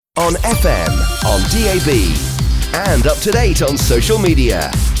On FM, on DAB, and up to date on social media.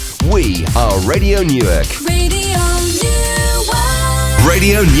 We are Radio Newark. Radio Newark.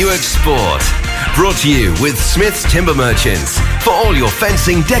 Radio Newark Sport. Brought to you with Smith's Timber Merchants for all your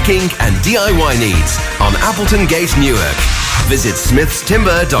fencing, decking and DIY needs on Appleton Gate, Newark. Visit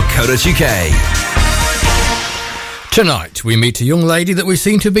smithstimber.co.uk. Tonight, we meet a young lady that we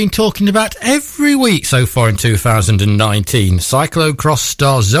seem to have been talking about every week so far in 2019. Cyclocross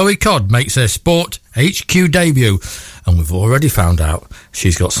star Zoe Codd makes her Sport HQ debut, and we've already found out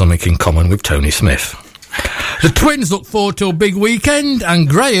she's got something in common with Tony Smith. The twins look forward to a big weekend, and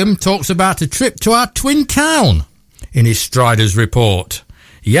Graham talks about a trip to our twin town in his Striders report.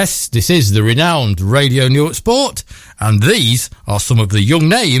 Yes, this is the renowned Radio Newark Sport, and these are some of the young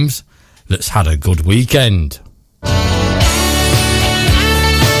names that's had a good weekend.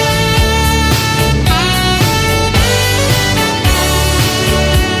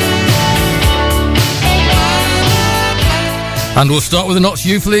 And we'll start with the Notts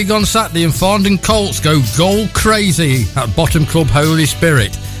Youth League on Saturday, and Farndon Colts go goal crazy at Bottom Club Holy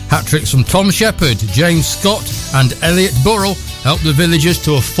Spirit. Hat-tricks from Tom Shepherd, James Scott and Elliot Burrell helped the villagers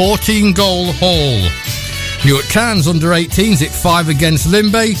to a 14-goal haul. Newark Town's under-18s hit 5 against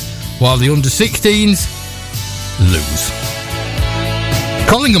Limbay, while the under-16s lose.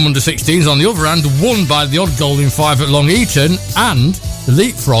 Collingham under-16s, on the other hand, won by the odd goal in 5 at Long Eaton, and the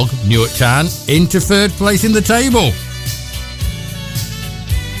leapfrog Newark Town into third place in the table.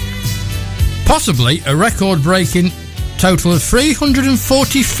 Possibly a record-breaking total of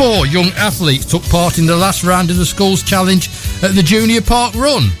 344 young athletes took part in the last round of the Schools Challenge at the Junior Park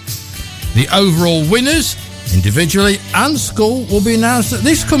Run. The overall winners, individually and school, will be announced at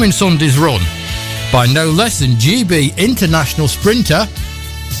this coming Sunday's run by no less than GB international sprinter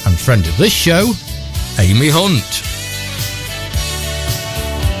and friend of this show, Amy Hunt.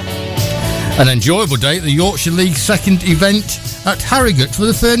 An enjoyable day at the Yorkshire League second event at Harrogate for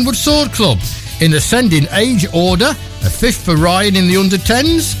the Fernwood Sword Club. In ascending age order, a 5th for Ryan in the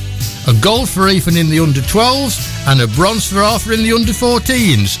under-10s, a gold for Ethan in the under-12s, and a bronze for Arthur in the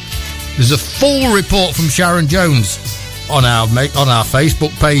under-14s. There's a full report from Sharon Jones on our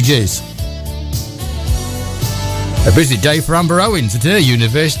Facebook pages. A busy day for Amber Owens at her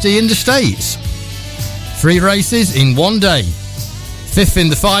university in the States. 3 races in one day. 5th in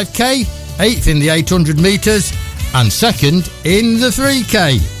the 5K, 8th in the 800 metres, and 2nd in the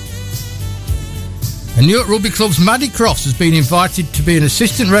 3K. And Newark Rugby Club's Maddie Crofts has been invited to be an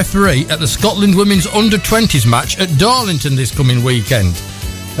assistant referee at the Scotland Women's Under-20s match at Darlington this coming weekend.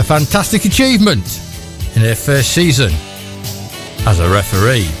 A fantastic achievement in her first season as a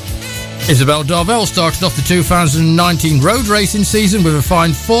referee. Isabel Darvell started off the 2019 road racing season with a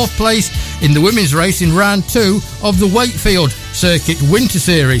fine 4th place in the women's race in round 2 of the Wakefield Circuit Winter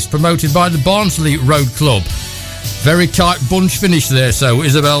Series promoted by the Barnsley Road Club. Very tight bunch finish there, so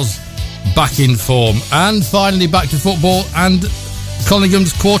Isabel's back in form. And finally back to football, and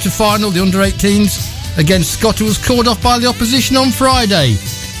Collingham's quarter-final, the under-18s against Scotland, was called off by the opposition on Friday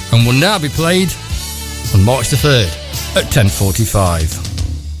and will now be played on March the 3rd at 10:45.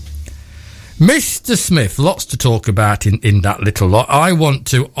 Mr. Smith, lots to talk about in that little lot. I want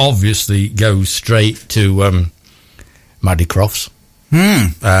to obviously go straight to Maddie Crofts.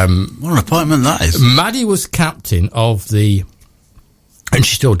 What an appointment that is. Maddie was captain of the, and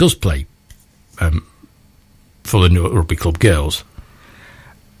she still does play for the Newark Rugby Club girls.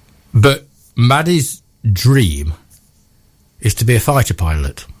 But Maddie's dream is to be a fighter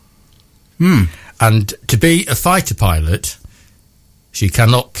pilot. And to be a fighter pilot, she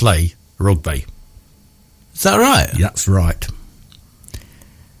cannot play rugby. Is that right? That's right.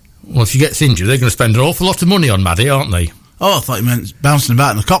 Well, if she gets injured, they're going to spend an awful lot of money on Maddie, aren't they? Oh, I thought you meant bouncing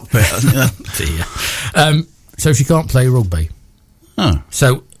about in the cockpit. So she can't play rugby. Oh.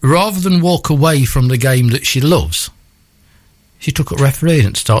 So rather than walk away from the game that she loves, she took up refereeing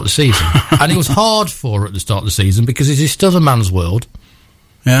at the start of the season. And it was hard for her at the start of the season because it is still a man's world.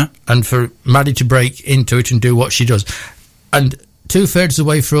 Yeah. And for Maddie to break into it and do what she does. And 2/3 of the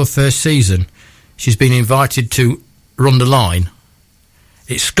way through her first season, she's been invited to run the line.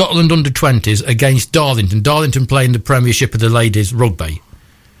 It's Scotland under-20s against Darlington. Darlington playing the Premiership of the ladies rugby.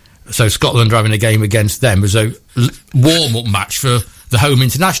 So Scotland are having a game against them as a warm-up match for the home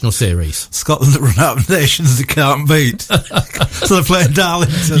international series. Scotland that run out of nations they can't beat. So they're playing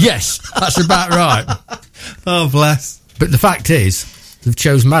Darlington. Yes, that's about right. Oh, bless. But the fact is, they've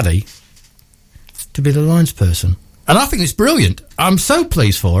chose Maddie to be the linesperson. And I think it's brilliant. I'm so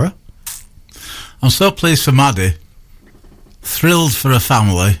pleased for her. I'm so pleased for Maddie. Thrilled for her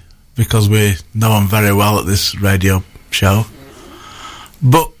family, because we know them very well at this radio show.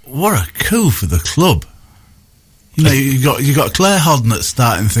 But what a coup for the club. You know, you got Claire Hodnett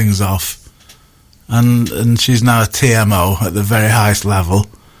starting things off, and she's now a TMO at the very highest level,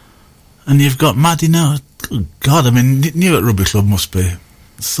 and you've got Maddie now. Good God, I mean, Newark Rugby Club must be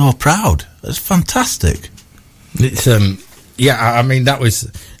so proud. It's fantastic. It's I mean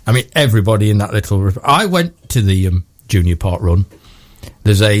everybody in that little. I went to the Junior Park run.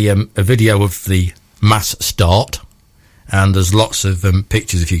 There's a video of the mass start, and there's lots of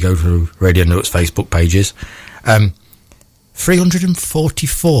pictures if you go through Radio Newark's Facebook pages.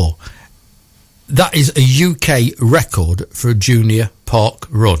 344. That is a UK record for a Junior Park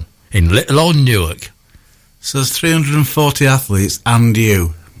run in little old Newark. So there's 340 athletes and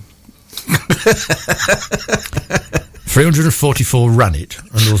you. 344 ran it,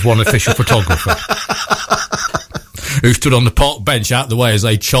 and there was one official photographer who stood on the park bench out the way as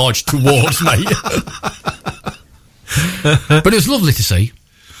they charged towards me. But it was lovely to see.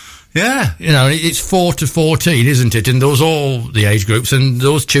 Yeah. You know, it's 4 to 14, isn't it? And there was all the age groups, and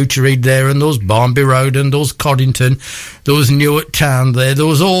there was Tutorreed there, and there was Barnby Road, and there was Coddington, there was Newark Town there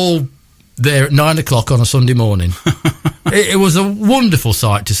was all there at 9 o'clock on a Sunday morning. It was a wonderful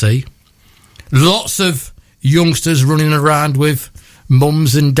sight to see. Lots of youngsters running around with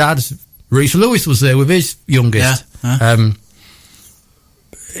mums and dads. Reece Lewis was there with his youngest. Yeah.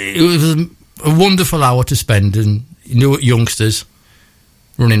 It was a wonderful hour to spend, and Newark youngsters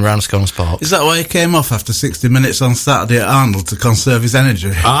running around Scones Park. Is that why he came off after 60 minutes on Saturday at Arnold, to conserve his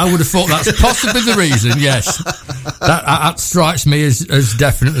energy? I would have thought that's possibly the reason, yes. That strikes me as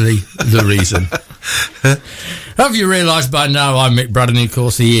definitely the reason. Have you realised by now I'm Mick Braddon? Of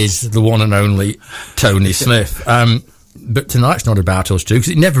course, he is the one and only Tony Smith. But tonight's not about us two, because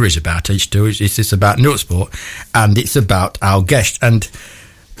it never is about us two. It's about Newark Sport, and it's about our guest. And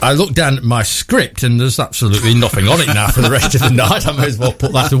I looked down at my script, and there's absolutely nothing on it now for the rest of the night. I may as well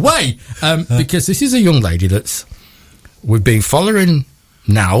put that away, because this is a young lady we've been following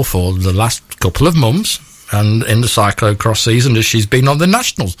now for the last couple of months, and in the cyclocross season, as she's been on the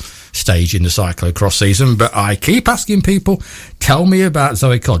national stage in the cyclocross season. But I keep asking people, tell me about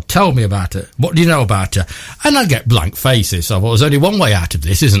Zoe Codd, tell me about her, what do you know about her? And I get blank faces. So there's only one way out of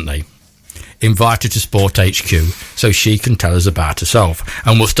this, isn't there? Invite her to Sport HQ so she can tell us about herself.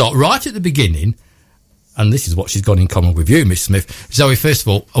 And we'll start right at the beginning, and this is what she's got in common with you, Miss Smith. Zoe, first of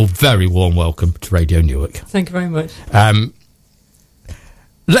all, a very warm welcome to Radio Newark. Thank you very much.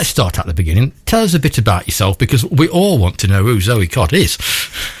 Let's start at the beginning. Tell us a bit about yourself, because we all want to know who Zoe Codd is.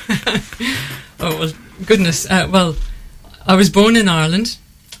 Oh, well, goodness. Well, I was born in Ireland,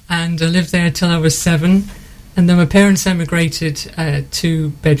 and I lived there till I was 7. And then my parents emigrated to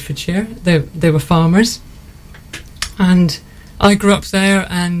Bedfordshire. They were farmers. And I grew up there,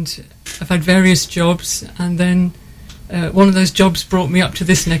 and I've had various jobs. And then one of those jobs brought me up to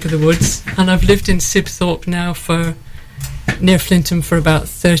this neck of the woods. And I've lived in Sibthorpe now near Flintham for about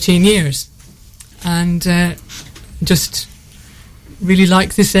 13 years. And just really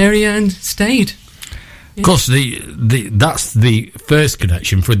like this area and stayed. Yeah. Of course, that's the first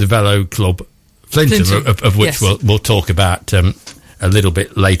connection for the Velo Club Flintham, of which yes. we'll talk about a little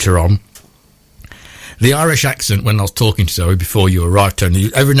bit later on. The Irish accent, when I was talking to Zoe before you arrived,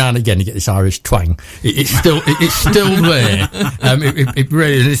 Tony, every now and again you get this Irish twang. It's still there. It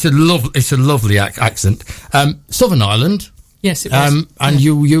really, it's a lovely accent. Southern Ireland. Yes, it was. And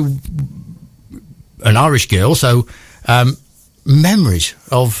you, an Irish girl, so memories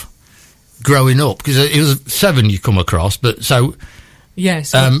of growing up, because it was 7 you come across, but so.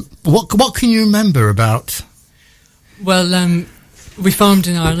 Yes. What can you remember about? Well, we farmed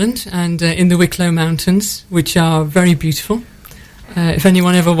in Ireland and in the Wicklow Mountains, which are very beautiful. If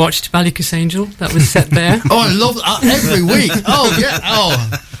anyone ever watched Ballykissangel, that was set there. Oh, I love that every week. Oh yeah. Oh,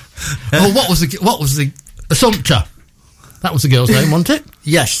 what was the Assumpta? That was the girl's name, wasn't it?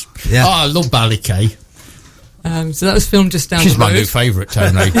 Yes. Yeah. Oh, I love Ballykay. So that was filmed just down She's the road. my new favourite,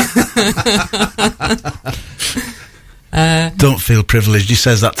 Tony. Don't feel privileged. He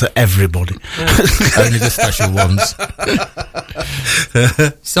says that to everybody. Only the special ones.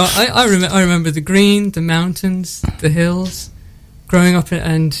 So I remember the green, the mountains, the hills, growing up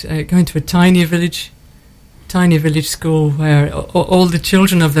and going to a tiny village school where all the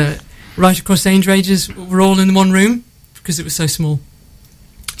children of the right across age ranges were all in one room because it was so small.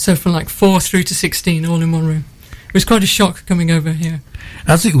 So from like 4 through to 16, all in one room. It was quite a shock coming over here.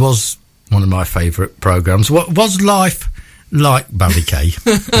 As it was one of my favourite programmes. What was life like, Ballykay?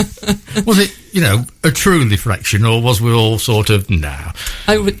 Was it, a true reflection, or was we all sort of nah?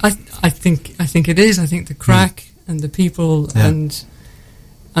 I think it is. I think the crack and the people and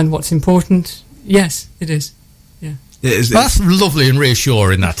what's important. Yes, it is. Yeah. It is. That's lovely and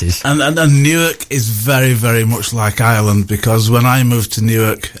reassuring, that is. And Newark is very, very much like Ireland, because when I moved to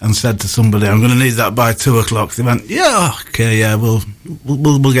Newark and said to somebody, I'm going to need that by 2:00, they went, yeah, okay, yeah,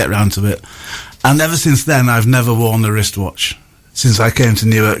 we'll get round to it. And ever since then, I've never worn a wristwatch. Since I came to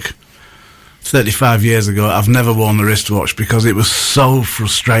Newark 35 years ago, I've never worn a wristwatch because it was so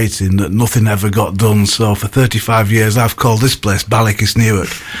frustrating that nothing ever got done. So for 35 years, I've called this place Ballycus Newark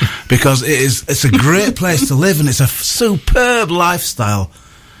because it's a great place to live and it's a superb lifestyle.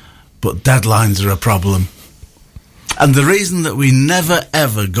 But deadlines are a problem. And the reason that we never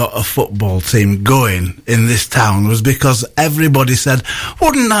ever got a football team going in this town was because everybody said,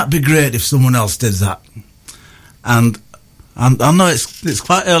 wouldn't that be great if someone else did that? And I know it's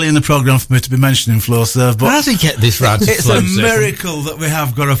quite early in the programme for me to be mentioning Flowserve, but how does he get this round to it's a miracle that we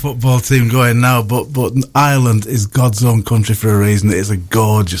have got a football team going now, but Ireland is God's own country for a reason. It is a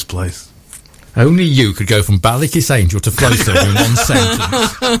gorgeous place. Only you could go from Ballycus Angel to Flowserve in one sentence.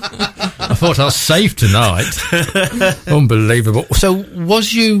 I thought I was safe tonight. Unbelievable. So,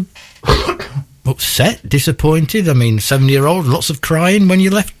 was you upset, disappointed? I mean, 7-year-old, lots of crying when you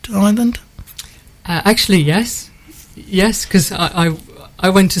left Ireland? Actually, yes. Yes, because I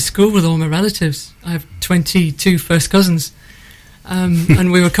went to school with all my relatives. I have 22 first cousins.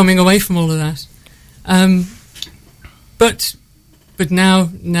 And we were coming away from all of that. But now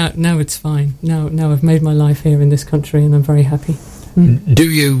it's fine. Now I've made my life here in this country and I'm very happy. Do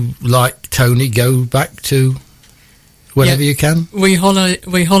you, like Tony, go back to whenever you can? We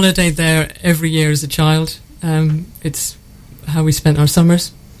holidayed there every year as a child. It's how we spent our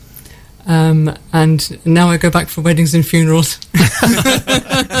summers. And now I go back for weddings and funerals.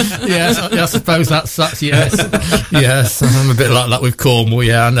 Yes, I suppose that's yes. Yes, I'm a bit like that with Cornwall.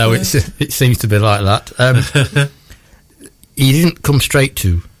 Yeah, I know it seems to be like that. You didn't come straight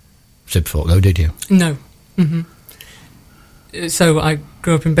to Sibthorpe, though, did you? No. So I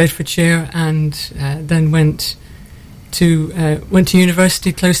grew up in Bedfordshire and then went to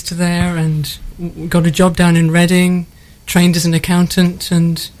university close to there and got a job down in Reading, trained as an accountant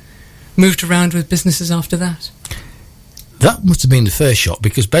and moved around with businesses after that. That must have been the first shock,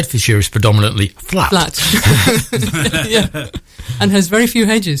 because Bedfordshire is predominantly flat. Yeah. And has very few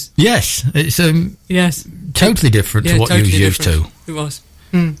hedges. Yes, it's yes, totally different to what totally you was used to. It was.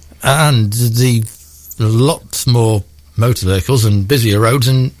 And the lots more motor vehicles and busier roads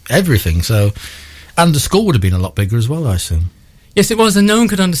and everything. So, and the school would have been a lot bigger as well, I assume. Yes, it was, and no one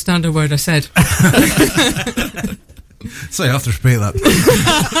could understand a word I said. So you have to repeat that.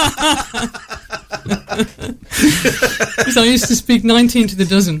 So I used to speak 19 to the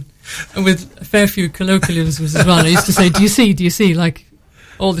dozen, and with a fair few colloquialisms as well. I used to say, do you see, like,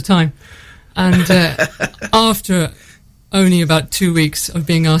 all the time. And after only about 2 weeks of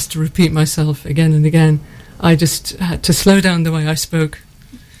being asked to repeat myself again and again, I just had to slow down the way I spoke,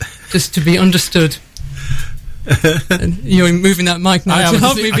 just to be understood. And you're moving that mic now to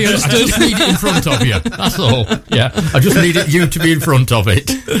help me be understood. I just need it in front of you. That's all. Yeah, I just need you to be in front of it.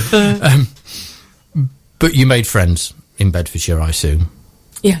 But you made friends in Bedfordshire, I assume.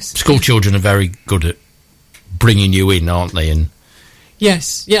 Yes. School children are very good at bringing you in, aren't they? And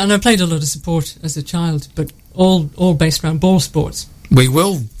yes, yeah, and I played a lot of sport as a child, but all based around ball sports. We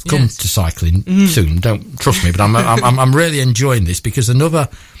will come to cycling soon. Don't trust me, but I'm really enjoying this, because another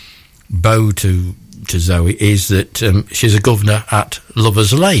bow to Zoe is that she's a governor at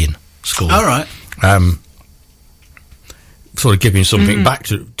Lovers Lane School. All right. Sort of giving something back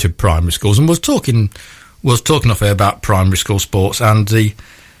to primary schools, and was talking off air about primary school sports and the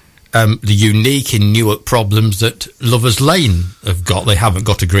unique in Newark problems that Lovers Lane have got. They haven't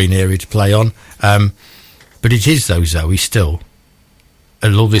got a green area to play on, but it is, though, Zoe, still a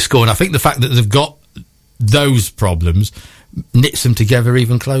lovely school, and I think the fact that they've got those problems knits them together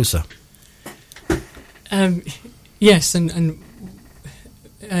even closer. Yes, and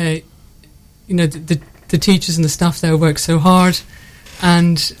you know, the teachers and the staff there work so hard,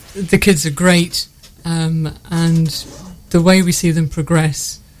 and the kids are great, and the way we see them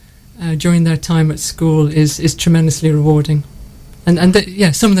progress during their time at school is tremendously rewarding. And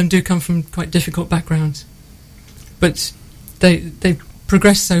some of them do come from quite difficult backgrounds, but they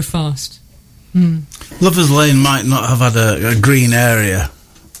progress so fast. Lovers Lane might not have had a green area,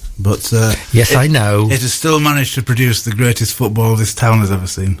 but yes, I know. It has still managed to produce the greatest football this town has ever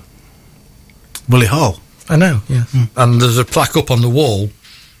seen. Willie Hall. I know, yeah. And there's a plaque up on the wall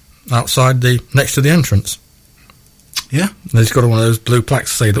outside next to the entrance. Yeah. There's got one of those blue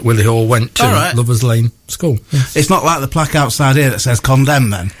plaques to say that Willie Hall went to Lovers Lane School. Yes. It's not like the plaque outside here that says condemn,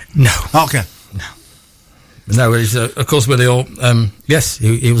 then? No. Okay. No, it's, of course, Willie Hall, yes,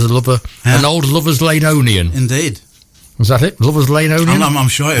 he was a lover, an old Lovers Laneonian. Indeed. Was that it? Lovers Lane Onion? I'm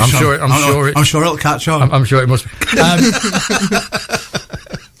sure it is. I'm sure it'll catch on. I'm sure it must be.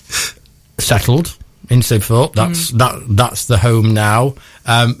 Settled in Sibthorpe. That's the home now.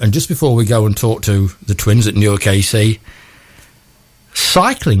 And just before we go and talk to the twins at Newark AC,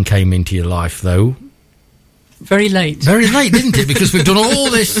 cycling came into your life, though. Very late, didn't it? Because we've done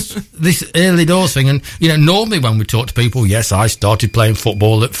all this early doors thing, and normally when we talk to people, yes, I started playing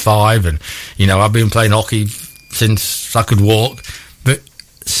football at 5, and I've been playing hockey since I could walk, but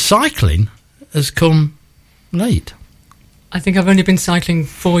cycling has come late. I think I've only been cycling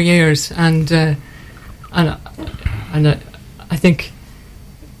 4 years, and I think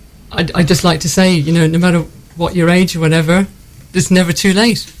I just like to say, no matter what your age or whatever, it's never too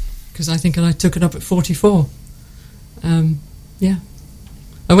late, because I think I took it up at 44.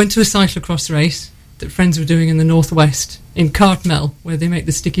 I went to a cyclocross race that friends were doing in the northwest in Cartmel, where they make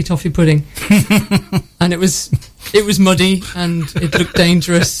the sticky toffee pudding, and it was muddy and it looked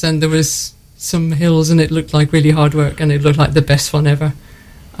dangerous, and there was some hills, and it looked like really hard work, and it looked like the best fun ever.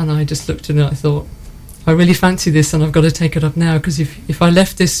 And I just looked at it and I thought, I really fancy this, and I've got to take it up now, because if I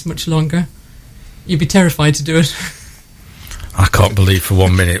left this much longer, you'd be terrified to do it. I can't believe for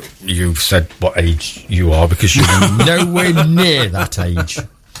 1 minute you said what age you are, because you're nowhere near that age.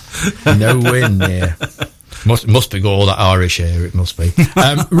 Nowhere near. Must be all that Irish hair, it must be.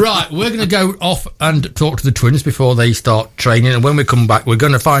 Right, we're going to go off and talk to the twins before they start training, and when we come back, we're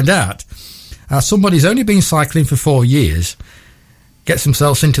going to find out how somebody who's only been cycling for 4 years gets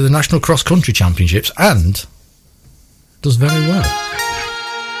themselves into the National Cross Country Championships and does very well.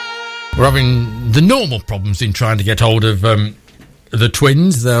 We're having the normal problems in trying to get hold of the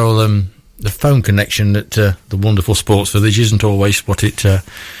twins. The phone connection at the wonderful Sports Village isn't always what it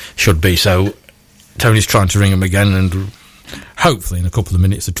should be. So Tony's trying to ring them again, and hopefully in a couple of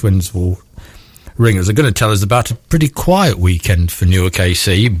minutes the twins will ring us. They're going to tell us about a pretty quiet weekend for Newark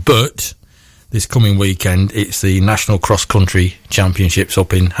AC, but this coming weekend it's the National Cross Country Championships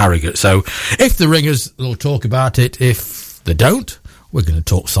up in Harrogate. So if the ringers, they'll talk about it. If they don't, we're going to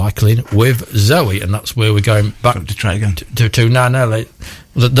talk cycling with Zoe, and that's where we're going back to try again. To now.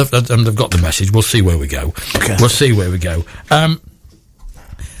 They've got the message. We'll see where we go. Okay. We'll see where we go.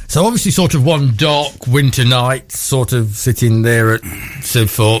 So obviously sort of one dark winter night, sort of sitting there at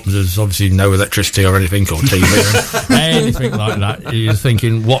Sibthorpe. There's obviously no electricity or anything, or TV or anything like that. You're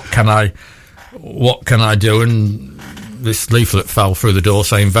thinking, what can I do? And this leaflet fell through the door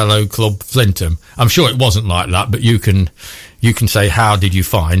saying Velo Club Flintham. I'm sure it wasn't like that, but you can say, how did you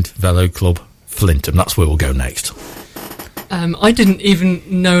find Velo Club Flintham? That's where we'll go next. I didn't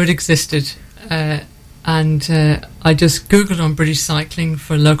even know it existed, and I just Googled on British cycling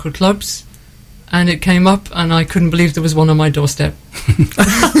for local clubs, and it came up, and I couldn't believe there was one on my doorstep. It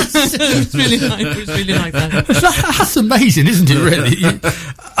was really like that. That's amazing, isn't it, really?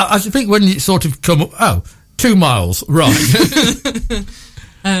 I think when you sort of come up, 2 miles, right.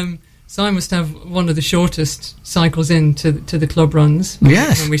 So I must have one of the shortest cycles to the club runs.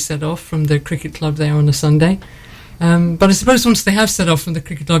 Yes. When we set off from the cricket club there on a Sunday. But I suppose once they have set off from the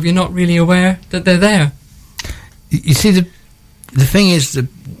cricket club, you're not really aware that they're there. You see, the thing is that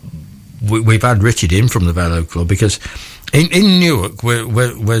we've had Richard in from the Velo Club, because in Newark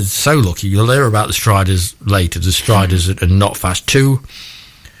we're so lucky. You'll hear about the Striders later. The Striders are Not Fast, two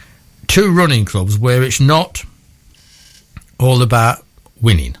running clubs where it's not all about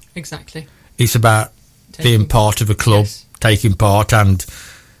winning. Exactly. It's about being part of a club, yes, taking part and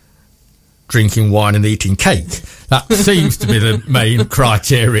drinking wine and eating cake. That seems to be the main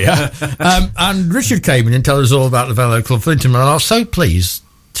criteria. And Richard came in and told us all about the Velo Club Flintham, and I was so pleased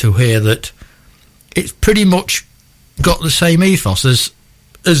to hear that it's pretty much got the same ethos as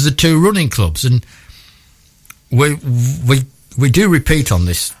the two running clubs. And we do repeat on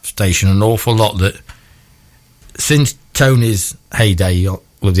this station an awful lot that since Tony's heyday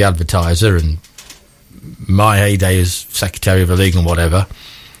with the Advertiser and my heyday as secretary of the league and whatever,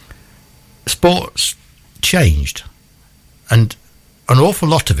 sports changed, and an awful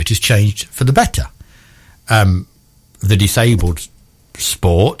lot of it has changed for the better. The disabled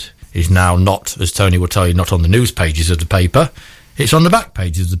sport is now not, as Tony will tell you, not on the news pages of the paper. It's on the back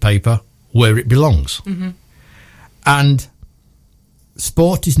pages of the paper where it belongs. Mm-hmm. And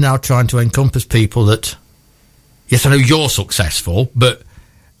sport is now trying to encompass people that, yes, I know you're successful, but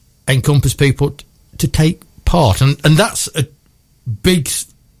encompass people to take part. And that's a big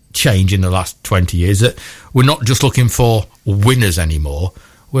change in the last 20 years, that we're not just looking for winners anymore.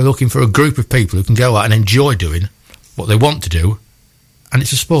 We're looking for a group of people who can go out and enjoy doing what they want to do, and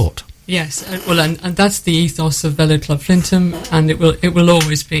it's a sport. Yes, well, and that's the ethos of Velo Club Flintham, and it will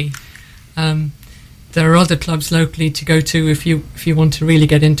always be. there are other clubs locally to go to if you want to really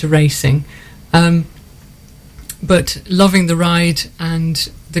get into racing. But loving the ride and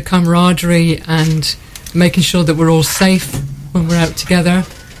the camaraderie and making sure that we're all safe when we're out together,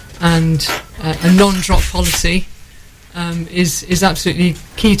 and a non-drop policy is absolutely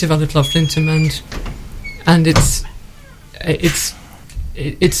key to Vela Club Flintham, and it's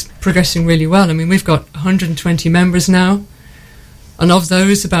progressing really well. I mean, we've got 120 members now, and of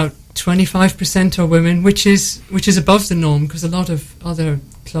those, about 25% are women, which is above the norm, because a lot of other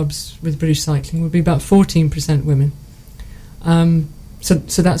clubs with British Cycling would be about 14% women.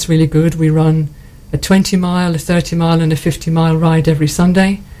 So that's really good. We run a 20 mile, a 30 mile and a 50 mile ride every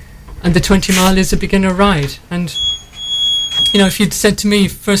Sunday, and the 20 mile is a beginner ride. And you know, if you'd said to me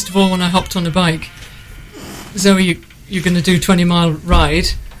first of all when I hopped on a bike, Zoe, you're going to do 20 mile ride,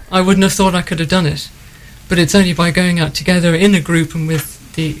 I wouldn't have thought I could have done it. But it's only by going out together in a group and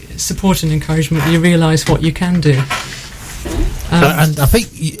with the support and encouragement that you realise what you can do. And I think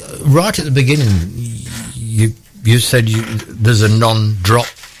right at the beginning, you said there's a non-drop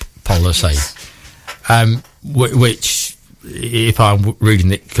policy, which, if I'm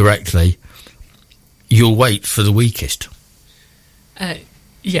reading it correctly, you'll wait for the weakest.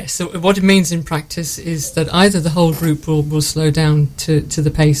 Yes, so what it means in practice is that either the whole group will slow down to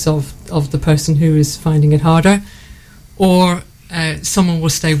the pace of the person who is finding it harder, or someone will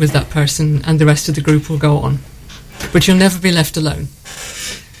stay with that person and the rest of the group will go on. But you'll never be left alone.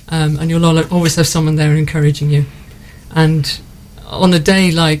 And you'll always have someone there encouraging you. And on a day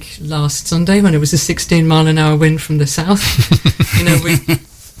like last Sunday, when it was a 16 mile an hour wind from the south, you know,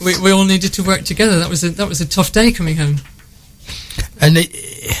 we all needed to work together. That was a tough day coming home. And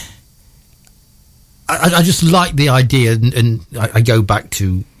I just like the idea, and I go back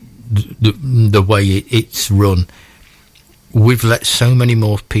to the way it's run. We've let so many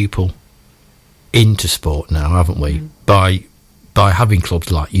more people into sport now, haven't we? By having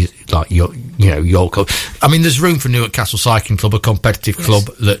clubs like your club. I mean, there's room for Newark Castle Cycling Club, a competitive club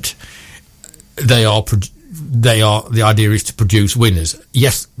that they are. The idea is to produce winners.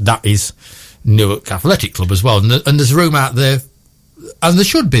 Yes, that is Newark Athletic Club as well, and there's room out there, and there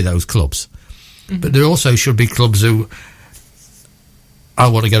should be those clubs, but there also should be clubs who, I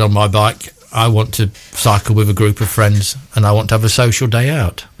want to get on my bike, I want to cycle with a group of friends, and I want to have a social day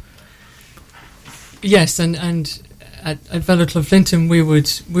out. Yes, and at Vela Club Flintham we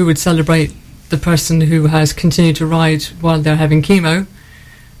would celebrate the person who has continued to ride while they're having chemo,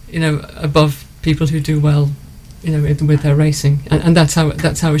 you know, above people who do well, you know, with their racing, and that's how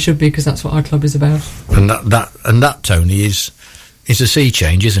it should be, because that's what our club is about. And that Tony is a sea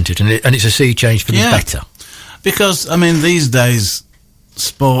change, isn't it? And it's a sea change for the better. Because I mean, these days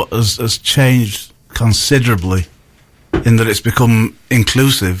sport has changed considerably in that it's become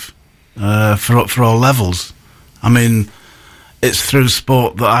inclusive for all levels. I mean, it's through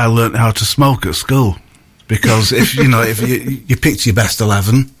sport that I learnt how to smoke at school, because if you picked your best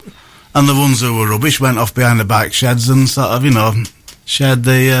 11. And the ones who were rubbish went off behind the bike sheds and sort of, you know, shared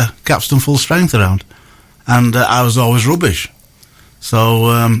the capstan full strength around. And I was always rubbish.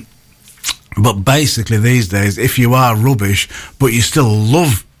 So, but basically these days, if you are rubbish, but you still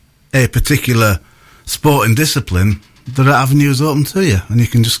love a particular sporting discipline, there are avenues open to you. And you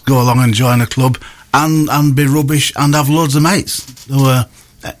can just go along and join a club and be rubbish and have loads of mates who are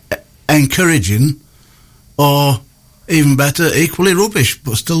encouraging, or even better, equally rubbish,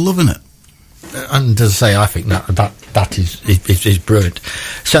 but still loving it. And as I say, I think that is brilliant.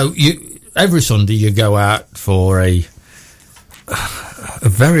 So every Sunday you go out for a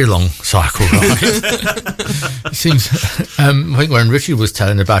very long cycle ride. It seems, I think when Richard was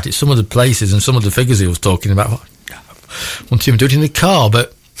telling about it, some of the places and some of the figures he was talking about, I want him to do it in the car,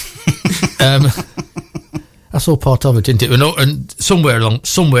 but that's all part of it, isn't it? And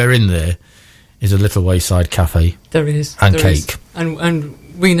somewhere in there is a little wayside cafe. There is. And there cake. Is. And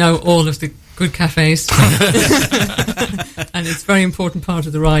we know all of the good cafes. And it's a very important part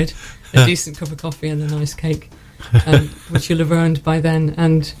of the ride. A decent cup of coffee and a nice cake, which you'll have earned by then.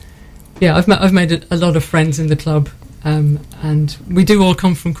 And yeah, I've made a lot of friends in the club, and we do all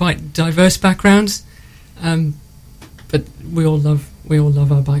come from quite diverse backgrounds, but we all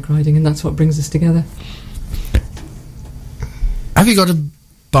love our bike riding, and that's what brings us together. Have you got a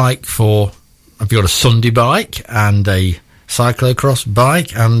Sunday bike and a cyclocross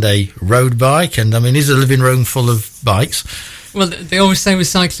bike and a road bike? And I mean, is a living room full of bikes? Well, they always say with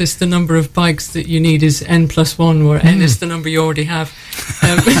cyclists the number of bikes that you need is n+1, where n is the number you already have.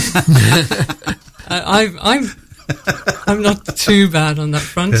 I'm not too bad on that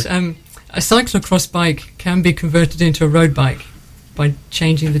front. A cyclocross bike can be converted into a road bike by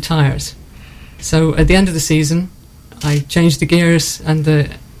changing the tyres. So at the end of the season, I changed the gears and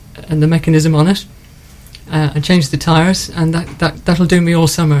the mechanism on it. I changed the tyres, and that'll do me all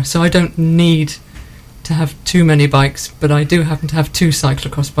summer. So I don't need to have too many bikes, but I do happen to have 2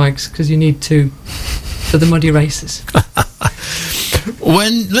 cyclocross bikes because you need 2 for the muddy races.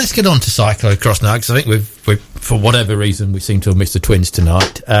 Let's get on to cyclocross now, because I think we've for whatever reason we seem to have missed the twins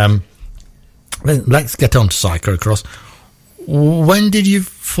tonight. Let's get on to cyclocross. When did you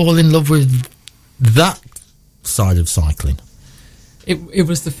fall in love with that side of cycling? It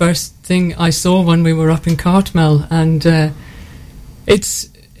was the first thing I saw when we were up in Cartmel, and it's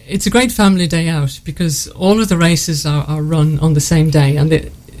a great family day out because all of the races are run on the same day,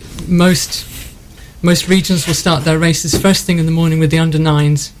 and most regions will start their races first thing in the morning with the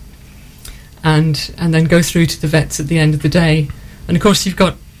under-9s, and then go through to the vets at the end of the day. And of course you've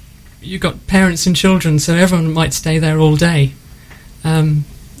got parents and children, so everyone might stay there all day,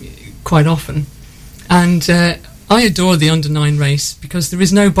 quite often. And I adore the under-9 race because there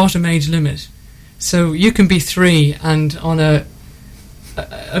is no bottom age limit, so you can be 3 and on a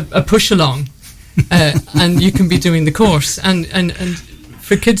push along, and you can be doing the course, and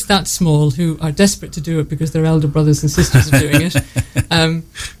for kids that small who are desperate to do it because their elder brothers and sisters are doing it,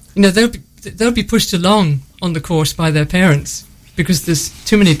 they'll be pushed along on the course by their parents because there's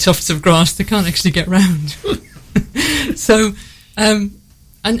too many tufts of grass they can't actually get round. So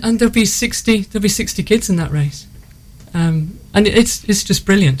and there'll be 60 kids in that race, and it's just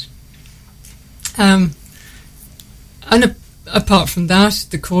brilliant. And apart from that,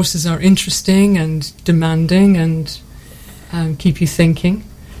 the courses are interesting and demanding and keep you thinking.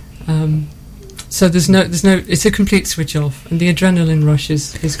 So there's no. It's a complete switch off, and the adrenaline rush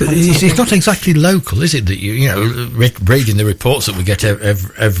is quite It's not exactly local, is it? That reading the reports that we get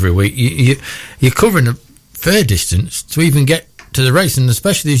every week, you're covering a fair distance to even get to the race, and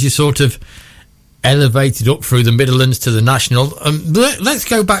especially as you sort of elevated up through the Midlands to the national. Let's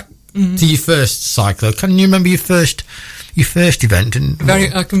go back to your first cyclo. Can you remember your first event?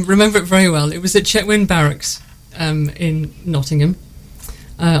 I can remember it very well. It was at Chetwynd Barracks in Nottingham,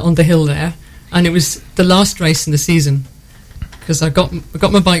 on the hill there, and it was the last race in the season because I got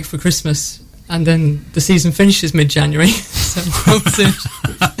my bike for Christmas, and then the season finishes mid-January, so that was it.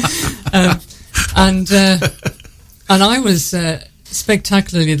 And I was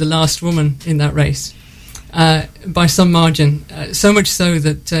spectacularly the last woman in that race. By some margin, so much so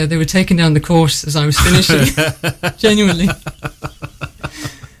that they were taking down the course as I was finishing. Genuinely.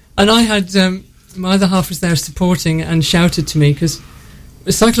 And I had my other half was there supporting and shouted to me, because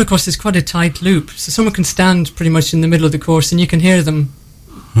cyclocross is quite a tight loop, so someone can stand pretty much in the middle of the course and you can hear them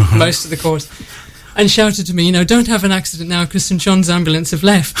most of the course, and shouted to me, don't have an accident now because St John's ambulance have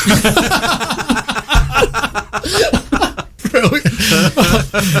left. Brilliant.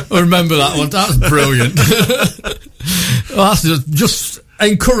 I remember that one. That's brilliant. That's just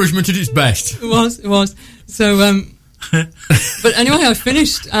encouragement at its best. It was. So, but anyway, I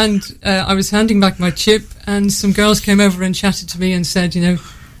finished, and I was handing back my chip, and some girls came over and chatted to me and said,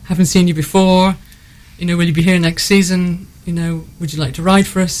 haven't seen you before, will you be here next season? Would you like to ride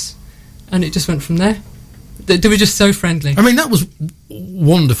for us? And it just went from there. They were just so friendly. I mean, that was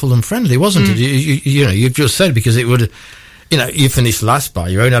wonderful and friendly, wasn't it? You've just said, because it would, you finished last by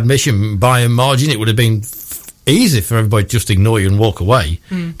your own admission, by a margin, it would have been easy for everybody to just ignore you and walk away.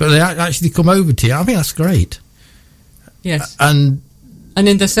 But they actually come over to you. I think that's great. Yes. And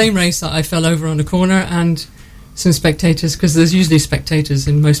in the same race, I fell over on a corner, and some spectators, because there's usually spectators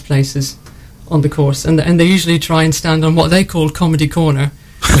in most places on the course, and they usually try and stand on what they call comedy corner,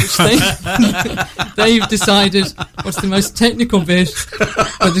 which they've decided what's the most technical bit,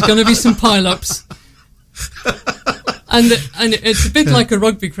 but there's going to be some pile-ups, and it's a bit like a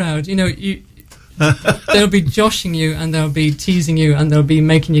rugby crowd. They'll be joshing you, and they'll be teasing you, and they'll be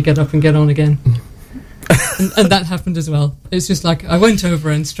making you get up and get on again. And that happened as well. It's just like I went over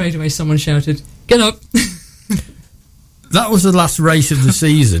and straight away someone shouted, "Get up!" That was the last race of the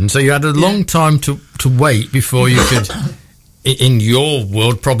season, so you had a long time to wait before you could, in your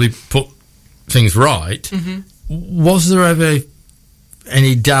world, probably put things right. Was there ever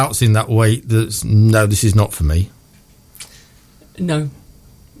any doubts in that wait that no, this is not for me? No,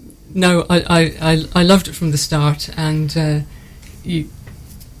 I loved it from the start, and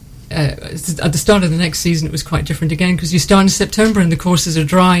at the start of the next season it was quite different again, because you start in September and the courses are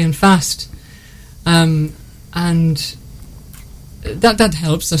dry and fast, and that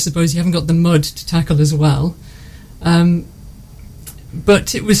helps, I suppose. You haven't got the mud to tackle as well,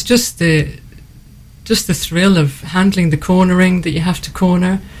 but it was just the thrill of handling the cornering that you have to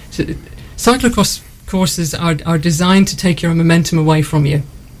corner. So, cyclocross courses are designed to take your momentum away from you.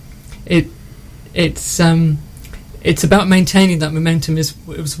 it's about maintaining that momentum is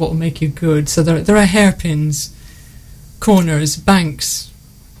what will make you good. So there are hairpins, corners, banks,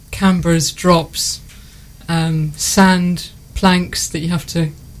 cambers, drops, sand, planks that you have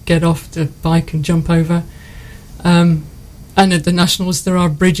to get off the bike and jump over. And at the Nationals there are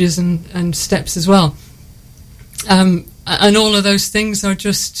bridges and steps as well. And all of those things are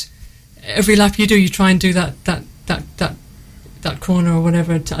just, every lap you do, you try and do that corner or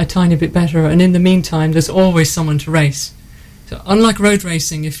whatever a tiny bit better, and in the meantime there's always someone to race. So unlike road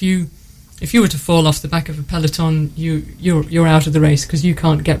racing, if you were to fall off the back of a peloton, you're out of the race because you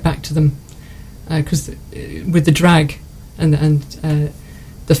can't get back to them, because with the drag and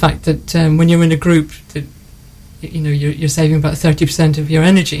the fact that when you're in a group that you're saving about 30% of your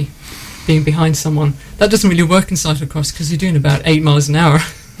energy being behind someone. That doesn't really work in cyclocross because you're doing about 8 miles an hour.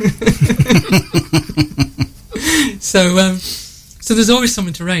 So there's always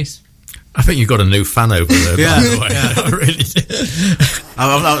someone to race. I think you've got a new fan over there, by the way. I really do.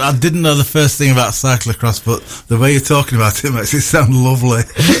 I didn't know the first thing about cyclocross, but the way you're talking about it makes it sound lovely.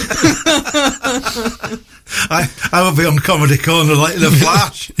 I would be on Comedy Corner like in a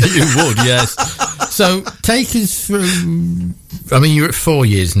flash. You would, yes. So take us through, I mean, you're at 4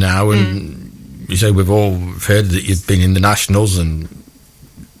 years now, and you say we've all heard that you've been in the Nationals, and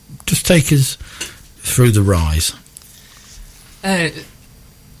just take us through the rise. Like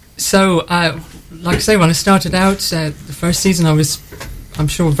I say, when I started out, the first season I'm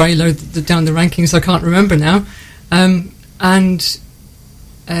sure very low down the rankings, I can't remember now.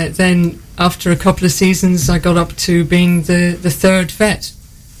 Then after a couple of seasons, I got up to being the third vet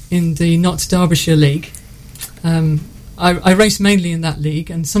in the Notts Derbyshire League. I race mainly in that league,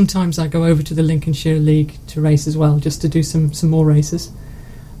 and sometimes I go over to the Lincolnshire League to race as well, just to do some more races.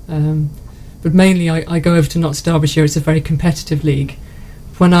 But mainly I go over to Notts Derbyshire. It's a very competitive league.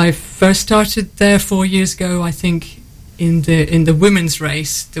 When I first started there 4 years ago, I think in the women's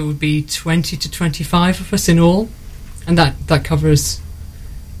race there would be 20 to 25 of us in all, and that covers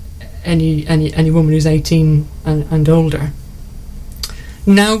any woman who's 18 and older.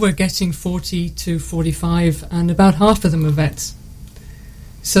 Now we're getting 40 to 45, and about half of them are vets.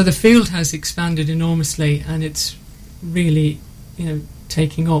 So the field has expanded enormously, and it's really,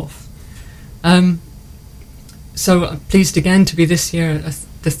 taking off. So I'm pleased again to be this year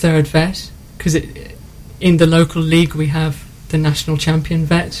the third vet, because in the local league we have the national champion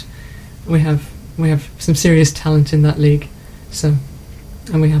vet. We have some serious talent in that league. So,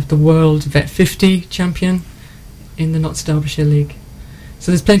 and we have the world vet 50 champion in the Notts Derbyshire League.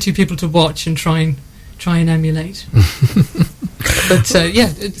 So there's plenty of people to watch and try and emulate. But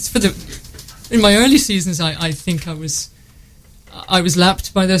it's in my early seasons I think I was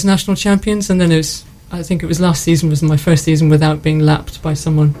lapped by those national champions, and then I think it was last season was my first season without being lapped by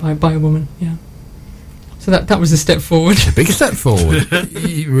someone, by a woman. Yeah. So that was a step forward. A big step forward.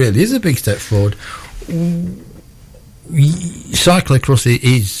 It really is a big step forward. Cyclocross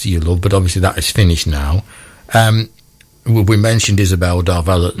is your love, but obviously that is finished now. We mentioned Isabel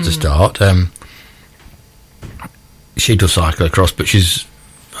Darvell at the start. She does cyclocross, but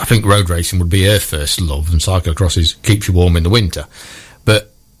I think road racing would be her first love, and cyclocross keeps you warm in the winter.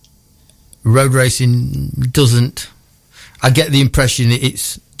 But road racing doesn't, I get the impression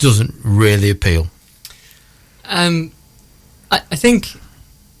it doesn't really appeal. I think,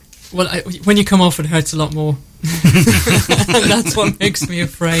 when you come off it hurts a lot more. And that's what makes me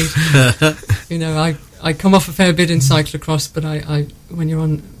afraid. I come off a fair bit in cyclocross, but when you're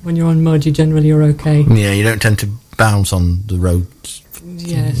on mud, you're okay. Yeah, you don't tend to bounce on the roads.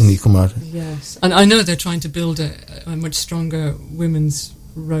 Yes. When you come out. Yes, and I know they're trying to build a much stronger women's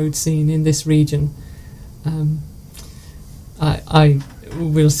road scene in this region.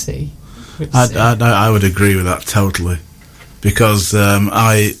 We'll see. I would agree with that totally, because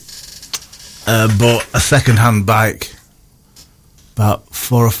I bought a second-hand bike about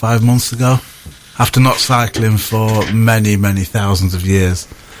 4 or 5 months ago, after not cycling for many, many thousands of years.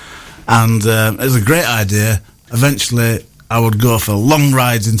 And it was a great idea. Eventually, I would go for long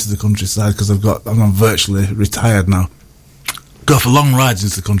rides into the countryside, because I'm virtually retired now. Go for long rides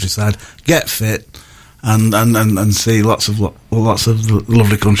into the countryside, get fit, and see lots of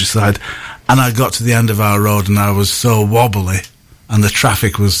lovely countryside. And I got to the end of our road, and I was so wobbly, and the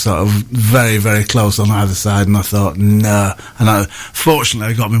traffic was sort of very, very close on either side, and I thought, no. And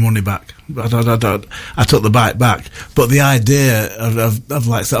fortunately, I got my money back. I took the bike back. But the idea of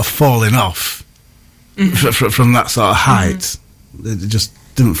like sort of falling off from that sort of height, it just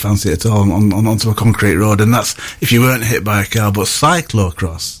didn't fancy it at all onto a concrete road. And that's if you weren't hit by a car. But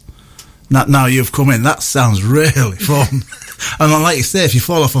cyclocross, now you've come in, that sounds really fun. And like you say, if you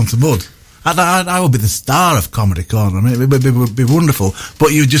fall off onto mud, I would be the star of Comedy Corner. I mean, it would be wonderful.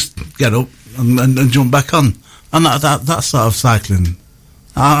 But you just get up and jump back on, and that sort of cycling.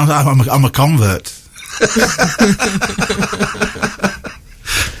 I'm a convert.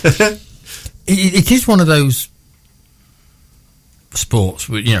 It is one of those sports,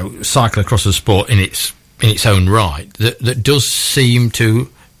 you know, cyclocross is a sport in its own right that does seem to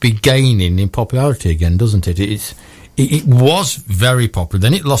be gaining in popularity again, doesn't it? It was very popular,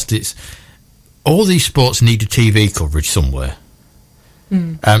 then it lost its. All these sports needed TV coverage somewhere.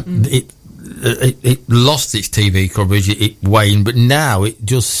 It lost its TV coverage, it waned, but now it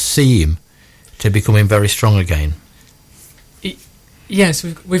does seem to be becoming very strong again. Yes,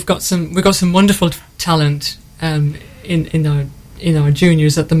 we've got some wonderful talent in our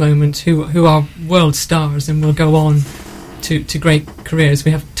juniors at the moment who are world stars and will go on to great careers.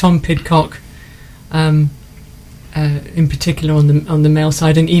 We have Tom Pidcock, in particular on the male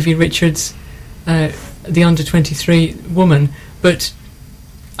side, and Evie Richards, the under-23 woman. But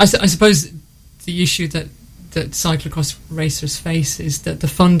I suppose the issue that cyclocross racers face is that the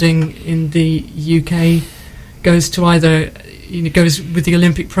funding in the UK goes to goes with the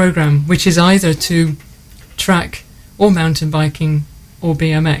Olympic programme, which is either to track or mountain biking or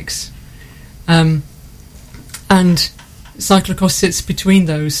BMX, and cyclocross sits between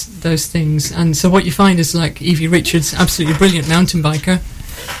those things. And so what you find is, like, Evie Richards, absolutely brilliant mountain biker,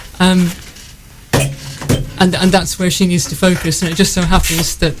 and that's where she needs to focus. And it just so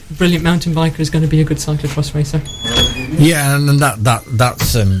happens that a brilliant mountain biker is going to be a good cyclocross racer. Yeah, and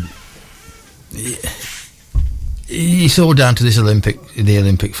that's it's all down to the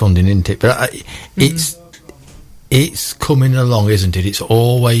Olympic funding, isn't it? But it's coming along, isn't it? It's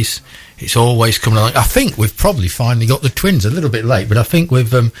always coming along. I think we've probably finally got the twins. A little bit late, but I think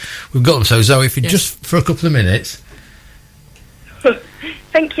we've got them. So Zoe, if you just for a couple of minutes.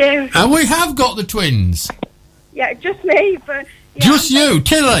 Thank you. And we have got the twins. Yeah, just me, but yeah, just you,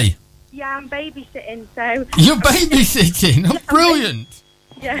 Tilly. Yeah, I'm babysitting, so You're babysitting. Oh, brilliant.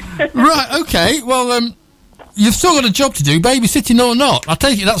 yeah. Right. Okay. Well, you've still got a job to do, babysitting or not. I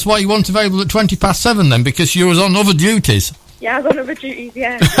take it that's why you weren't available at 7:20 then, because you was on other duties. Yeah, I was on other duties,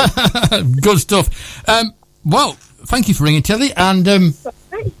 yeah. Good stuff. Well, thank you for ringing, Tilly, and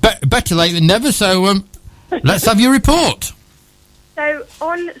better late than never, so let's have your report. So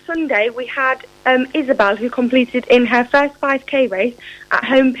on Sunday we had Isabel, who completed in her first 5k race at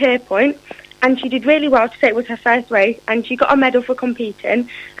home Pierpoint, and she did really well to say it was her first race, and she got a medal for competing,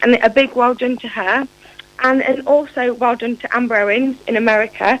 and a big well done to her. And also well done to Amber Owens in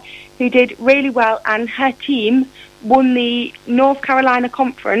America, who did really well, and her team won the North Carolina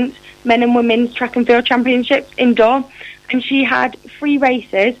Conference Men and Women's Track and Field Championships indoor, and she had 3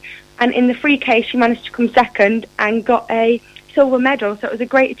 races, and in the 3K she managed to come second and got a silver medal, so it was a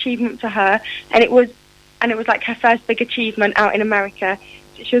great achievement for her, and it was like her first big achievement out in America.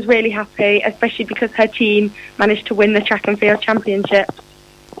 So she was really happy, especially because her team managed to win the Track and Field Championships.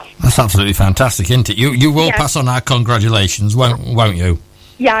 That's absolutely fantastic, isn't it? You will pass on our congratulations, won't you?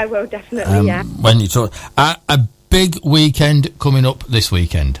 Yeah, I will, definitely, yeah. When you talk... a big weekend coming up this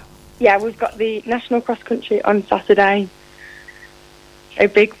weekend. Yeah, we've got the National Cross Country on Saturday. A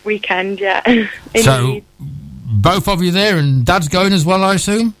big weekend, yeah. So, both of you there, and Dad's going as well, I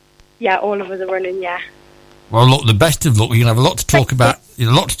assume? Yeah, all of us are running, yeah. Well, look, the best of luck. We're going to have a lot to talk about.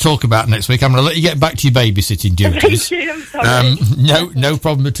 Next week. I'm going to let you get back to your babysitting duties. Thank you, I'm sorry. No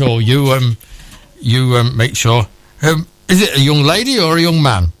problem at all. You make sure. Is it a young lady or a young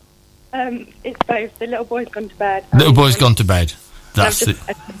man? It's both. The little boy's gone to bed. Little boy's gone to bed. That's it.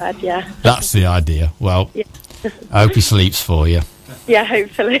 To bed, yeah. That's the idea. Well, yeah. I hope he sleeps for you. Yeah,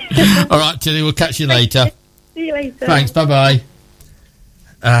 hopefully. All right, Tilly. We'll catch you later. See you later. Thanks. Bye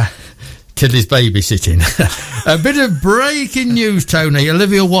bye. Tilly's babysitting. A bit of breaking news, Tony.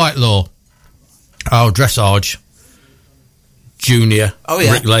 Olivia Whitelaw, our dressage junior,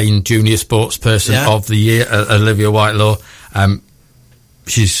 Rick Lane junior sports person of the year, Olivia Whitelaw.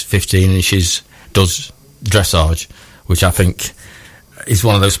 She's 15 and does dressage, which I think is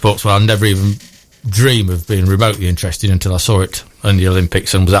one of those sports where I'll never even dream of being remotely interested until I saw it in the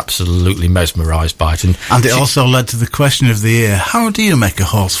Olympics and was absolutely mesmerised by it. And it also led to the question of the year: how do you make a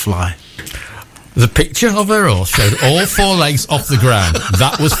horse fly? The picture of her horse showed all 4 legs off the ground.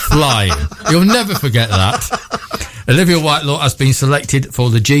 That was flying. You'll never forget that. Olivia Whitelaw has been selected for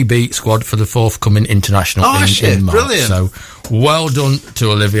the GB squad for the forthcoming international in March. Brilliant. So well done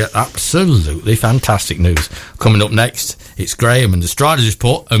to Olivia. Absolutely fantastic news. Coming up next, it's Graham and the Striders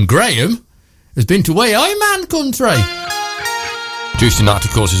Report, and Graham has been to Way Man country. Tuesday night, of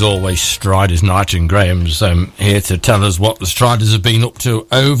course, is always Striders Night, and Graham's here to tell us what the Striders have been up to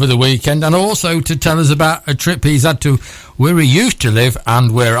over the weekend, and also to tell us about a trip he's had to where he used to live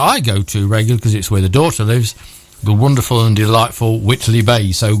and where I go to regularly, because it's where the daughter lives, the wonderful and delightful Whitley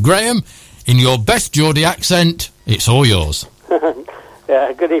Bay. So, Graham, in your best Geordie accent, it's all yours.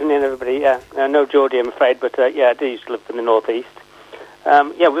 Yeah, good evening, everybody. No Geordie, I'm afraid, but I do used to live in the northeast.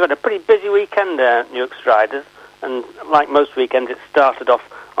 We've had a pretty busy weekend, Newark Striders. And like most weekends, it started off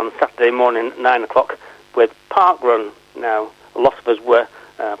on Saturday morning at 9 o'clock with Park Run. Now, a lot of us were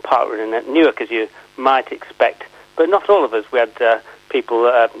park running at Newark, as you might expect, but not all of us. We had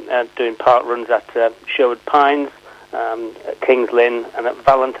people doing park runs at Sherwood Pines, at Kings Lynn, and at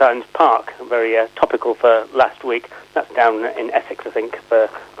Valentine's Park, very topical for last week. That's down in Essex, I think, for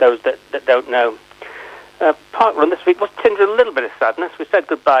those that don't know. Park Run this week was tinged with a little bit of sadness. We said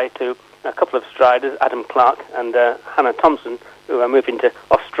goodbye to a couple of Striders, Adam Clark and Hannah Thompson, who are moving to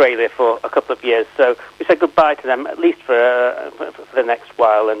Australia for a couple of years. So we said goodbye to them, at least for the next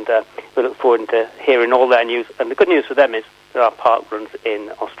while, and we look forward to hearing all their news. And the good news for them is there are park runs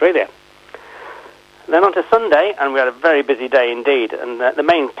in Australia. Then on to Sunday, and we had a very busy day indeed. And the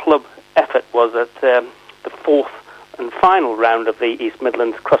main club effort was at the fourth and final round of the East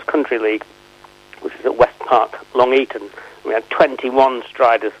Midlands Cross Country League, which is at West Park, Long Eaton. We had 21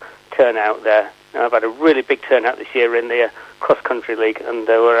 Striders turn out there. Now, I've had a really big turnout this year in the Cross Country League, and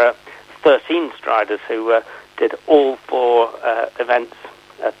there were 13 Striders who did all four events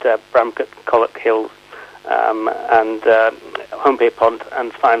at Bramcote, Collock Hills, and Homepierpont,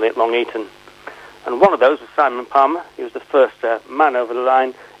 and finally at Long Eaton. And one of those was Simon Palmer. He was the first man over the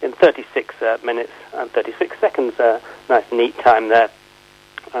line in 36 minutes and 36 seconds. Nice, neat time there.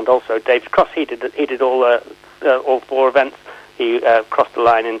 And also David Cross. He did all four events. He crossed the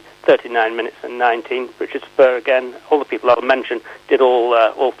line in 39 minutes and 19. Richard Spur again. All the people I'll mention did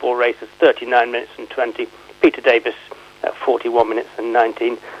all four races, 39 minutes and 20. Peter Davis, 41 minutes and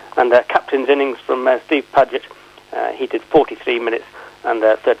 19. And captain's innings from Steve Paget. He did 43 minutes and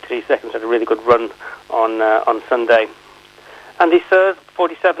 33 seconds. Had a really good run on Sunday. Andy Sears,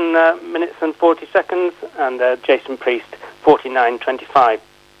 47 minutes and 40 seconds. And Jason Priest, 49.25.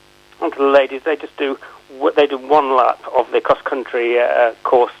 On to the ladies, they do one lap of the cross-country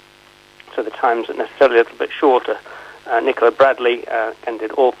course, so the times are necessarily a little bit shorter. Nicola Bradley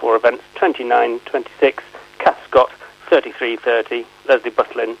ended all four events, 29.26. Kath Scott, 33.30. Leslie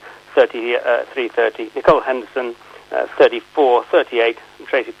Butlin, 33.30. Nicole Henderson, 34.38. And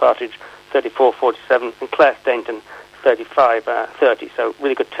Tracy Partridge, 34.47. And Claire Stainton, 35.30. So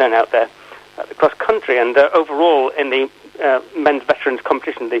really good turnout there at the cross-country. And overall, in the men's veterans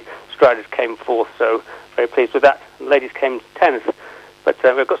competition, the Striders came fourth, so very pleased with that. The ladies came 10th, but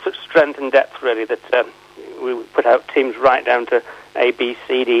we've got such strength and depth, really, that we put out teams right down to A, B,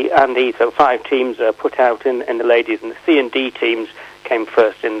 C, D, and E, so 5 teams put out in the ladies, and the C and D teams came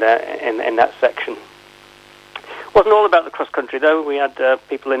first in that section. Wasn't all about the cross-country, though. We had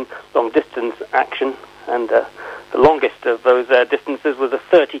people in long-distance action, and the longest of those distances was a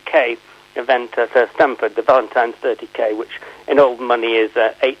 30k event at Stamford, the Valentine's 30k, which in old money is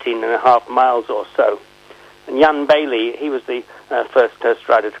 18.5 miles or so. And Jan Bailey, he was the first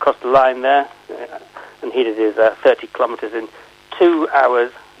Strider to cross the line there, and he did his 30 kilometres in 2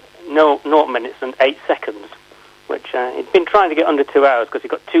 hours, 0 minutes and 8 seconds, which he'd been trying to get under 2 hours, because he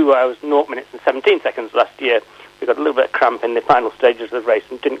got 2 hours, 0 minutes and 17 seconds last year. We got a little bit of cramp in the final stages of the race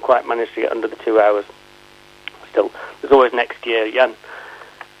and didn't quite manage to get under the 2 hours. Still, there's always next year, Jan.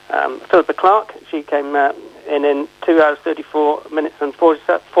 Philippa Clark, she came in 2 hours 34 minutes and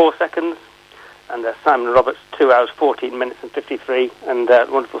 44 seconds, and Simon Roberts 2 hours 14 minutes and 53, and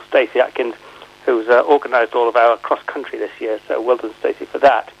wonderful Stacey Atkins, who's organised all of our cross country this year. So well done, Stacey, for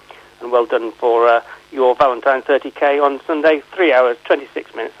that, and well done for your Valentine's 30k on Sunday, 3 hours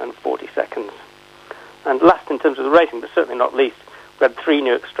 26 minutes and 40 seconds. And last in terms of the racing, but certainly not least, we had 3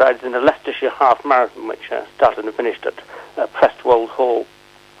 Newark Striders in the Leicestershire Half Marathon, which started and finished at Prestwold Hall.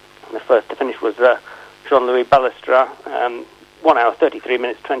 And the first to finish was Jean-Louis Balestra, 1 hour 33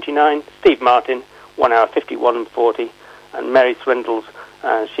 minutes 29. Steve Martin, 1 hour 51 and 40. And Mary Swindles,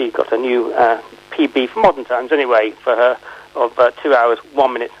 she got a new PB for modern times anyway, for her, of 2 hours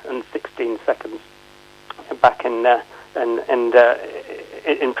 1 minute and 16 seconds. Back in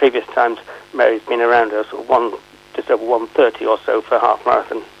previous times, Mary's been around sort of just over 1:30 or so for half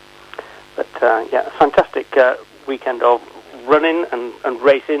marathon. But a fantastic weekend of running and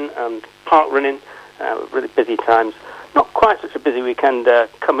racing and park running, really busy times. Not quite such a busy weekend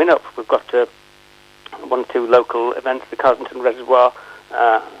coming up. We've got 1 or 2 local events, the Carsington Reservoir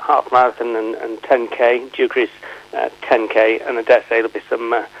half marathon and 10k, Dukeries 10k, and I dare say there'll be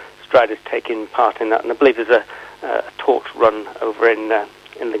some striders taking part in that. And I believe there's a torch run over in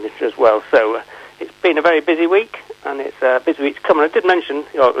Lincolnshire as well. So it's been a very busy week, and it's a busy week to come. And I did mention,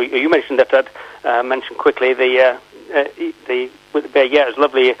 or you mentioned that I'd mention quickly with the bear. Yeah, it was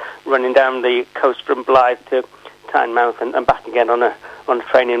lovely running down the coast from Blythe to Tynemouth and back again on a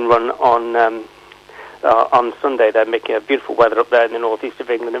training run on Sunday. They're making a beautiful weather up there in the northeast of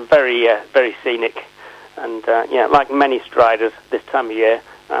England, and very scenic. And like many striders this time of year,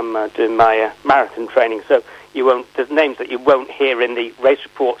 I'm doing my marathon training. So there's names that you won't hear in the race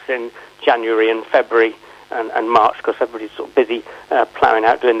reports in January and February and March, because everybody's sort of busy ploughing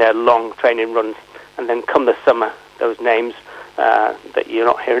out, doing their long training runs. And then come the summer, those names that you're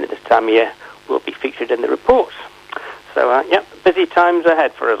not hearing at this time of year will be featured in the reports. So, busy times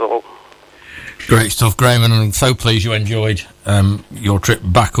ahead for us all. Great stuff, Graham, and I'm so pleased you enjoyed your trip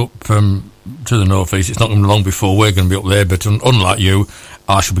back up to the northeast. It's not going to be long before we're going to be up there, but unlike you,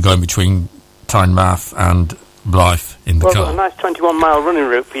 I shall be going between Tynemouth and Blythe in the car. A nice 21-mile running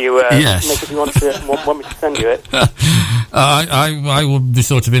route for you. Yes. Nick, if you want me to send you it. I will be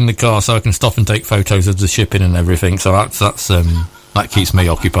sort of in the car so I can stop and take photos of the shipping and everything. So that keeps me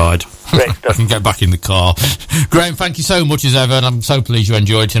occupied. Great stuff. I can get back in the car. Graham, thank you so much as ever, and I'm so pleased you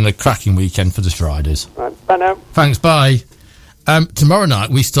enjoyed it, and a cracking weekend for the Striders. Right, bye now. Thanks, bye. Tomorrow night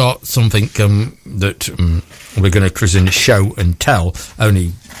we start something that we're going to christen Show and Tell.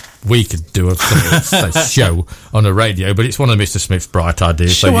 Only we could do a show on a radio, but it's one of Mr. Smith's bright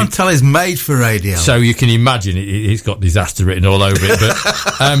ideas. Show and Tell is made for radio. So you can imagine it's got disaster written all over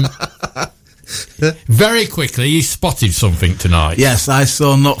it. But very quickly, you spotted something tonight. Yes, I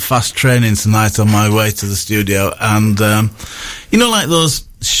saw Not Fast Training tonight on my way to the studio, and like those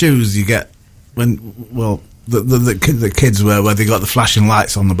shoes you get when the kids wear, where they got the flashing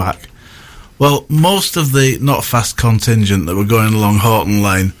lights on the back. Well, most of the Not Fast contingent that were going along Horton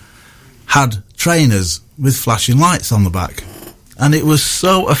Lane had trainers with flashing lights on the back, and it was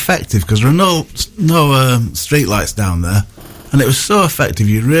so effective because there are no street lights down there, and it was so effective.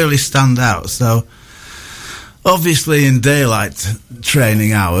 You really stand out. So obviously in daylight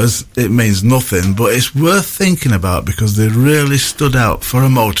training hours it means nothing, but it's worth thinking about because they really stood out for a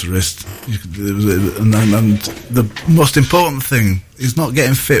motorist. And the most important thing is not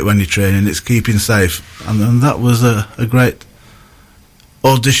getting fit when you're training, it's keeping safe, and that was a great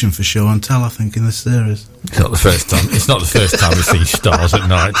audition for Show and Tell, I think, in this series. It's not the first time we've seen stars at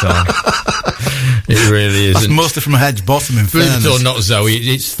night time. It really isn't. That's mostly from Hedge Bottom, in Believe fairness. it or not, Zoe,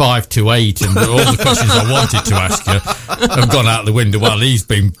 it's 5 to 8, and all the questions I wanted to ask you have gone out the window while he's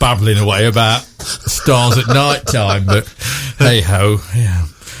been babbling away about stars at night time. But hey ho, yeah.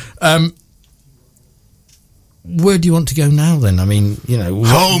 Where do you want to go now, then? I mean,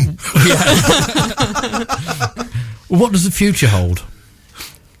 home. Yeah. What does the future hold?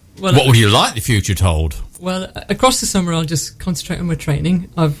 Well, what would you like the future to hold? Well, across the summer, I'll just concentrate on my training.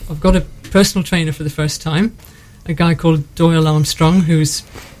 I've got a personal trainer for the first time, a guy called Doyle Armstrong, who's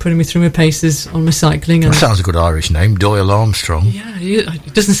putting me through my paces on my cycling. And that sounds a good Irish name, Doyle Armstrong. Yeah,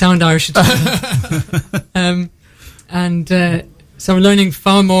 it doesn't sound Irish at all. So I'm learning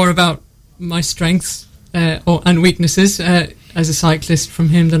far more about my strengths and weaknesses as a cyclist from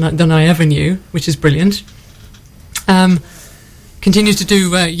him than I ever knew, which is brilliant. Continue to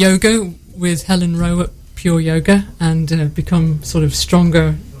do yoga with Helen Rowe at Pure Yoga and become sort of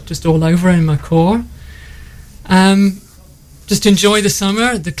stronger just all over in my core. Just enjoy the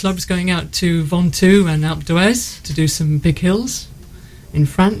summer. The club's going out to Ventoux and Alpe d'Huez to do some big hills in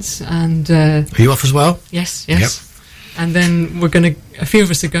France. And are you off as well? Yes. Yep. And then a few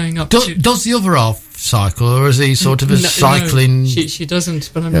of us are going up to... Does the other half cycle, or is he sort of cycling... No, she doesn't,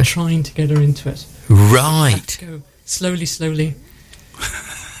 but I'm trying to get her into it. Right. Have to go slowly.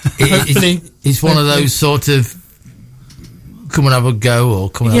 It's one of those sort of come and have a go, or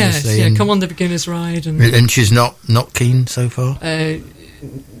come and have a see. Yes, come on the beginner's ride. And she's not keen so far?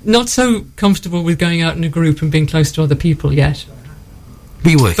 Not so comfortable with going out in a group and being close to other people yet.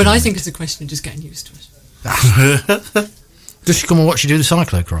 But I think it's a question of just getting used to it. Does she come and watch you do the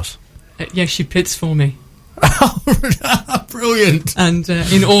cyclocross? Yes, she pits for me. Brilliant. And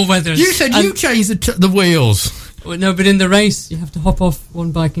in all weathers. You said you changed the wheels. Well, no, but in the race, you have to hop off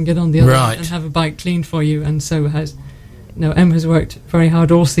one bike and get on the other, right, and have a bike cleaned for you. And so has, Em has worked very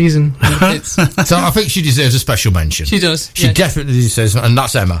hard all season. So I think she deserves a special mention. She does. She definitely deserves, and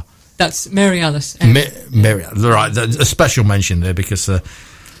that's Emma. That's Mary Alice. Mary, right? A special mention there because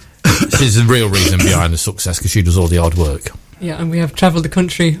she's the real reason behind the success, because she does all the hard work. Yeah, and we have travelled the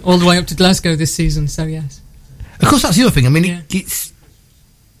country all the way up to Glasgow this season. So yes. Of course, that's the other thing. I mean, it's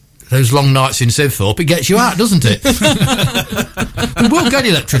those long nights in Sibthorpe, it gets you out, doesn't it? We will get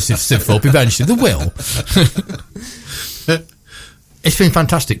electricity to Sibthorpe eventually. They will. It's been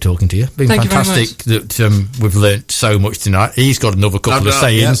fantastic talking to you. Thank you very fantastic that we've learnt so much tonight. He's got another couple of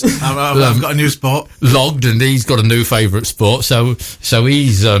sayings. Yeah. I've got a new sport logged, and he's got a new favourite sport. So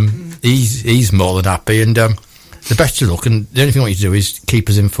he's more than happy. And the best of luck. And the only thing I want you to do is keep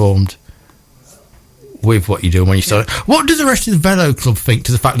us informed with what you're doing when you start. Yeah. What does the rest of the Velo Club think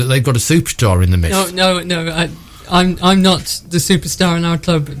to the fact that they've got a superstar in the midst? No. I'm not the superstar in our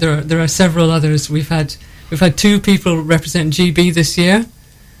club. There are several others. We've had 2 people represent GB this year.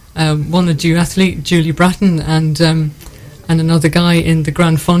 One a duathlete, Julie Bratton, and another guy in the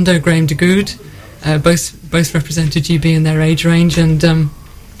Grand Fondo, Graham de Good. Both represented GB in their age range, and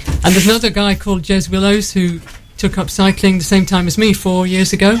there's another guy called Jez Willows who took up cycling the same time as me 4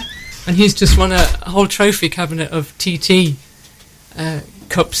 years ago, and he's just won a whole trophy cabinet of TT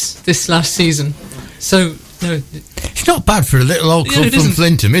cups this last season. So no, it's not bad for a little old club from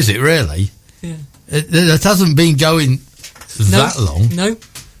Flintham, is it? Really? Yeah. It hasn't been going that long. No.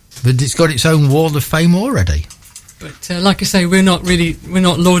 But it's got its own wall of fame already. But like I say, we're not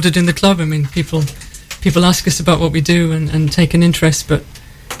lauded in the club. I mean, people ask us about what we do and take an interest, but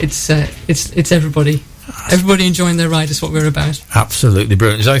it's everybody. Everybody enjoying their ride is what we're about. Absolutely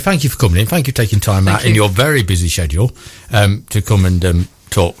brilliant. Zoe, thank you for coming in. Thank you for taking time out in your very busy schedule to come and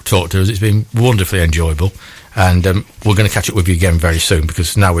talk to us. It's been wonderfully enjoyable. And we're going to catch up with you again very soon,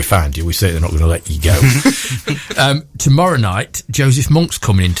 because now we've found you, we're certainly not going to let you go. Tomorrow night, Joseph Monk's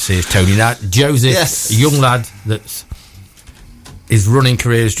coming in to see us, Tony. Now, Joseph, a young lad that's his running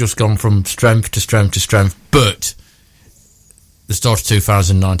career has just gone from strength to strength to strength, but the start of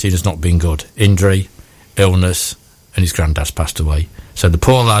 2019 has not been good. Injury, illness, and his granddad's passed away. So the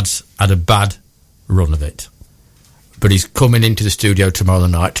poor lad's had a bad run of it. But he's coming into the studio tomorrow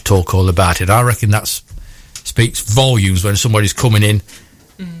night to talk all about it. I reckon that's speaks volumes when somebody's coming in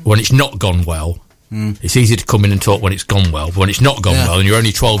when it's not gone well. It's easy to come in and talk when it's gone well, but when it's not gone well and you're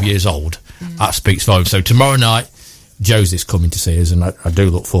only 12 years old, that speaks volumes. So tomorrow night, Josie's coming to see us, and I do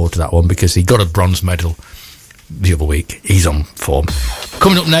look forward to that one, because he got a bronze medal the other week. He's on form.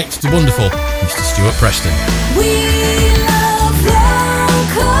 Coming up next, the wonderful Mr. Stuart Preston.